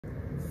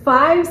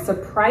5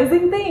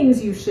 surprising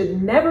things you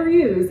should never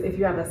use if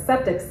you have a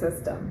septic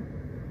system.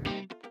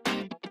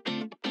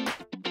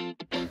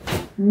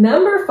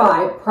 Number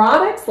 5,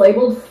 products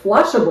labeled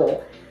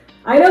flushable.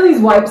 I know these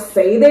wipes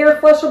say they are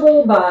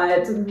flushable,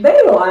 but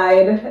they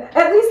lied,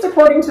 at least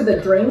according to the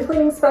drain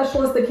cleaning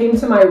specialist that came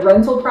to my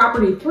rental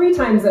property 3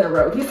 times in a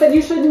row. He said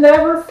you should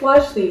never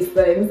flush these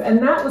things, and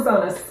that was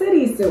on a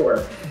city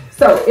sewer.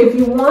 So if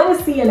you want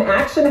to see in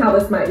action how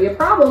this might be a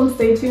problem,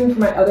 stay tuned for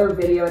my other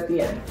video at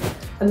the end.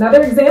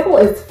 Another example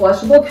is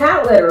flushable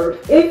cat litter.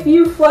 If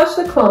you flush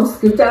the clumps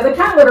scooped out of the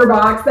cat litter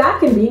box, that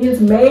convenience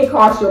may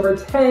cost you over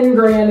 10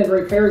 grand in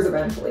repairs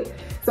eventually.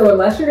 So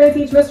unless you're going to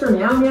teach Mr.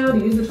 Meow Meow to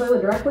use the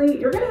toilet directly,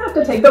 you're going to have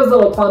to take those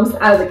little clumps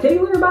out of the kitty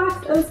litter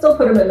box and still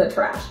put them in the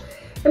trash.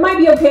 It might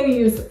be okay to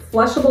use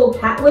flushable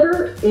cat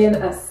litter in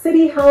a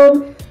city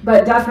home,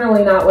 but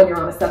definitely not when you're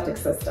on a septic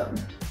system.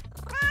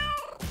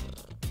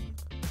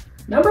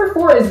 Number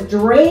 4 is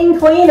drain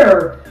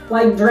cleaner.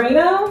 Like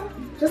Drano?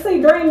 Just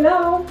say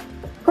Drain-No.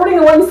 According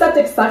to one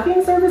septic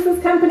sucking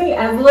services company,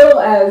 as little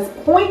as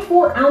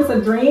 0.4 ounce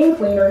of drain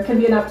cleaner can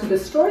be enough to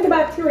destroy the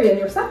bacteria in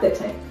your septic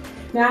tank.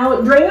 Now,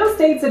 Drano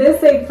states it is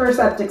safe for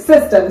septic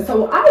systems,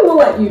 so I will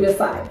let you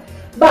decide.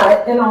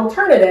 But an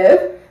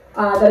alternative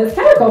that is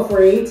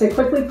chemical-free to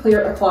quickly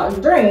clear a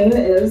clogged drain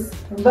is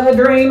the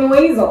Drain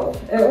Weasel.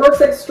 It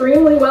works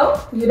extremely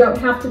well. You don't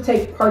have to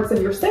take parts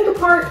of your sink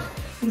apart.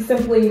 You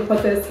simply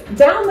put this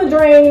down the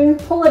drain,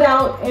 pull it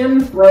out,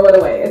 and throw it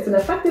away. It's an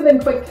effective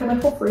and quick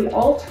chemical-free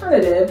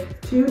alternative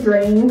to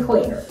drain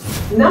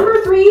cleaners.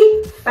 Number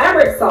 3,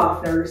 fabric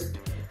softeners.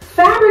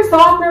 Fabric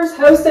softeners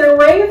host an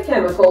array of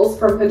chemicals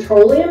from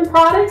petroleum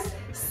products,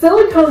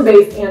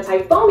 silicone-based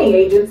anti-foaming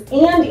agents,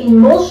 and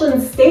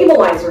emulsion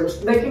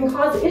stabilizers that can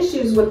cause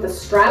issues with the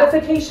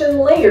stratification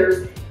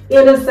layers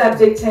in a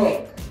septic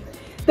tank.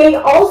 They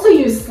also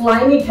use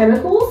slimy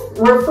chemicals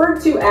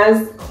referred to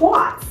as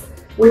quats,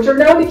 which are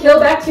known to kill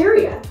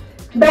bacteria.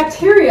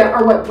 Bacteria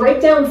are what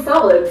break down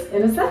solids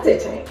in a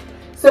septic tank.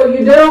 So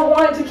you don't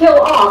want to kill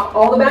off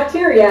all the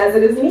bacteria as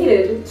it is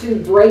needed to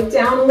break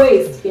down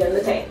waste in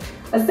the tank.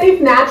 A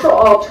safe natural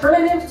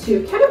alternative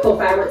to chemical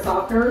fabric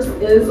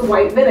softeners is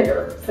white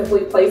vinegar.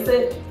 Simply place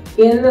it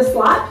in the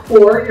slot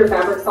for your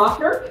fabric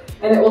softener,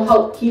 and it will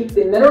help keep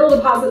the mineral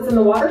deposits in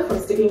the water from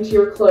sticking to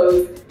your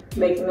clothes,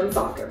 making them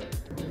softer.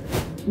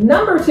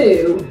 Number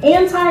 2,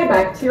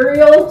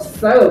 antibacterial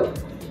soap.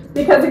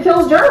 Because it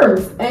kills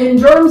germs, and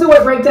germs are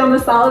what break down the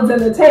solids in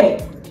the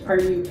tank. Are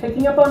you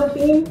picking up on a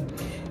theme?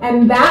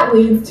 And that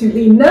leads to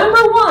the number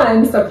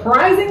 1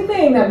 surprising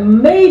thing that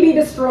may be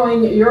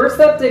destroying your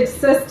septic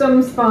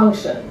system's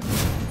function.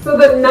 So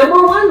the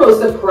number 1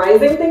 most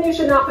surprising thing you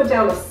should not put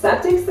down a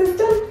septic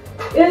system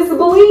is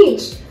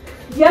bleach.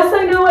 Yes,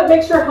 I know it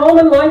makes your home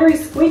and laundry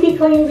squeaky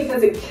clean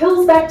because it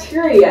kills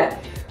bacteria,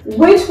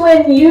 which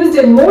when used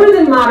in more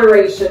than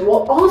moderation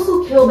will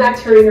also kill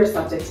bacteria in your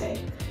septic tank.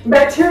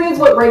 Bacteria is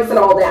what breaks it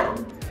all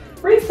down.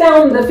 Breaks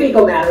down the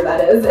fecal matter,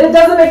 that is. It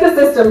doesn't make the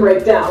system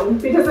break down,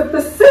 because if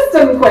the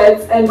system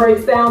quits and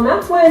breaks down,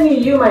 that's when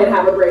you might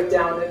have a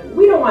breakdown, and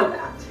we don't want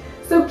that.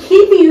 So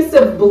keep the use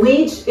of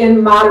bleach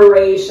in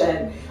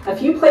moderation. A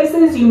few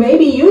places you may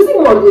be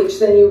using more bleach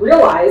than you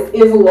realize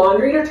is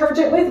laundry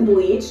detergent with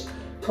bleach,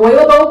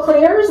 toilet bowl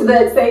cleaners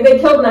that say they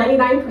killed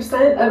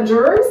 99% of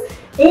germs,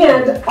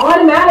 and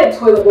automatic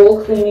toilet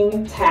bowl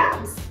cleaning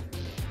tabs.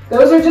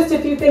 Those are just a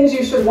few things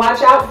you should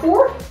watch out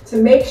for to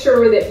make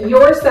sure that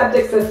your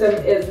septic system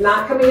is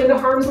not coming into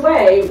harm's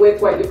way with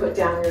what you put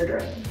down your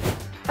drain.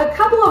 A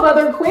couple of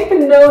other quick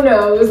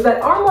no-nos that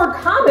are more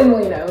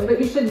commonly known, but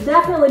you should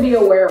definitely be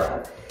aware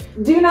of.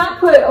 Do not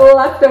put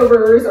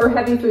leftovers or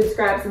heavy food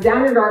scraps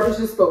down your garbage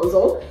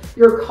disposal.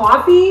 Your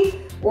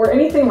coffee or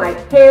anything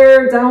like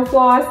hair, dental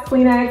floss,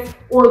 Kleenex,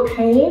 or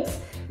paint.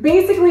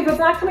 Basically, if it's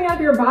not coming out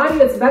of your body,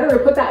 it's better to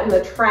put that in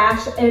the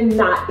trash and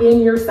not in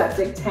your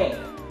septic tank.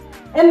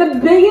 And the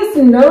biggest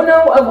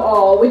no-no of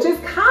all, which is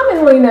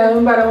commonly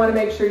known, but I want to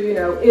make sure you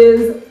know,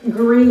 is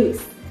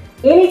grease.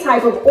 Any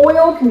type of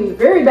oil can be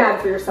very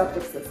bad for your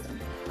septic system.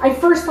 I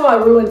first saw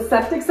a ruined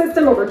septic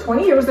system over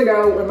 20 years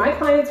ago when my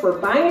clients were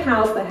buying a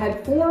house that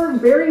had 4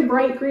 very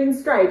bright green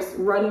stripes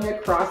running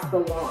across the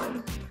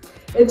lawn.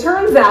 It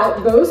turns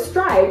out those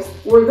stripes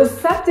were the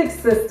septic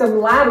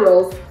system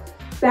laterals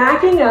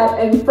backing up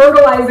and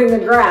fertilizing the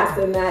grass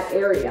in that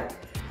area.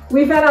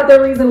 We found out the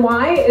reason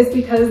why is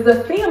because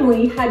the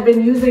family had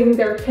been using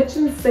their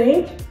kitchen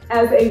sink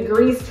as a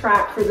grease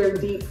trap for their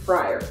deep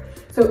fryer.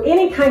 So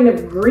any kind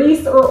of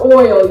grease or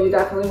oil you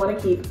definitely want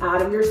to keep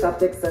out of your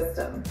septic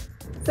system.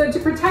 So to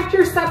protect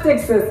your septic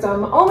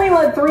system, only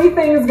let 3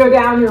 things go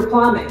down your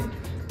plumbing.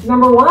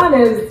 Number 1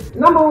 is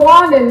number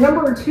 1, and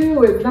number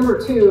 2 is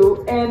number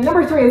 2, and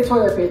number 3 is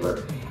toilet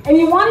paper. And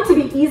you want it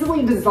to be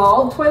easily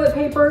dissolved toilet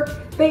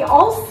paper. They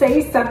all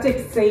say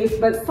septic safe,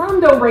 but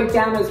some don't break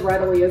down as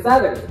readily as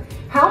others.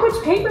 How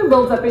much paper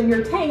builds up in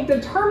your tank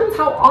determines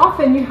how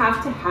often you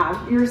have to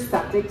have your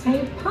septic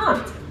tank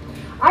pumped.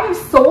 I have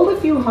sold a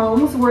few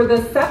homes where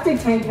the septic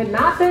tank had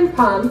not been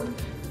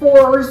pumped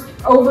for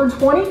over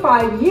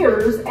 25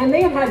 years and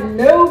they have had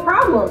no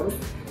problems.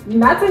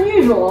 That's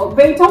unusual.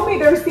 They told me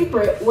their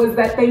secret was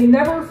that they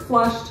never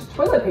flushed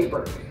toilet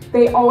paper.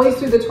 They always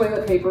threw the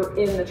toilet paper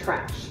in the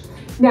trash.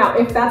 Now,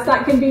 if that's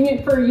not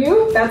convenient for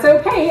you, that's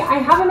okay. I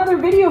have another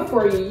video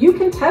for you. You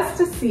can test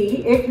to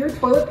see if your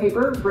toilet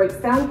paper breaks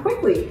down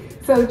quickly.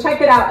 So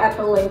check it out at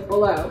the link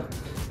below.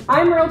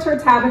 I'm Realtor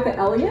Tabitha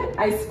Elliott.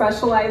 I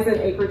specialize in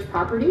acreage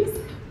properties.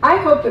 I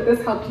hope that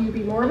this helped you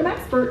be more of an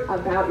expert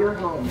about your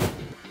home.